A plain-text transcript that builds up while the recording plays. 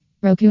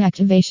Roku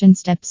activation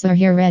steps are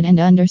here. Read and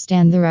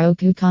understand the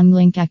Roku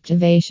Comlink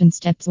activation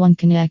steps. 1.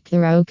 Connect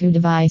the Roku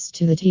device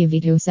to the TV.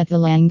 2. Set the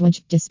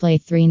language. Display.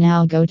 3.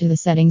 Now go to the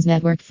settings.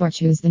 Network. 4.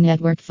 Choose the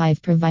network.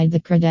 5. Provide the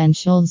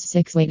credentials.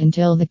 6. Wait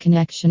until the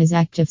connection is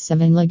active.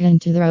 7. Log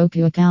into the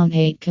Roku account.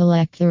 8.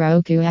 Collect the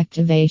Roku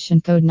activation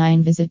code.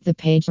 9. Visit the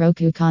page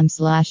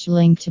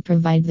roku.com/link to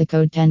provide the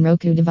code. 10.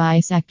 Roku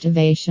device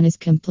activation is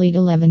complete.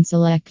 11.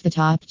 Select the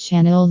top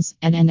channels.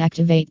 Add and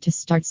activate to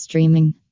start streaming.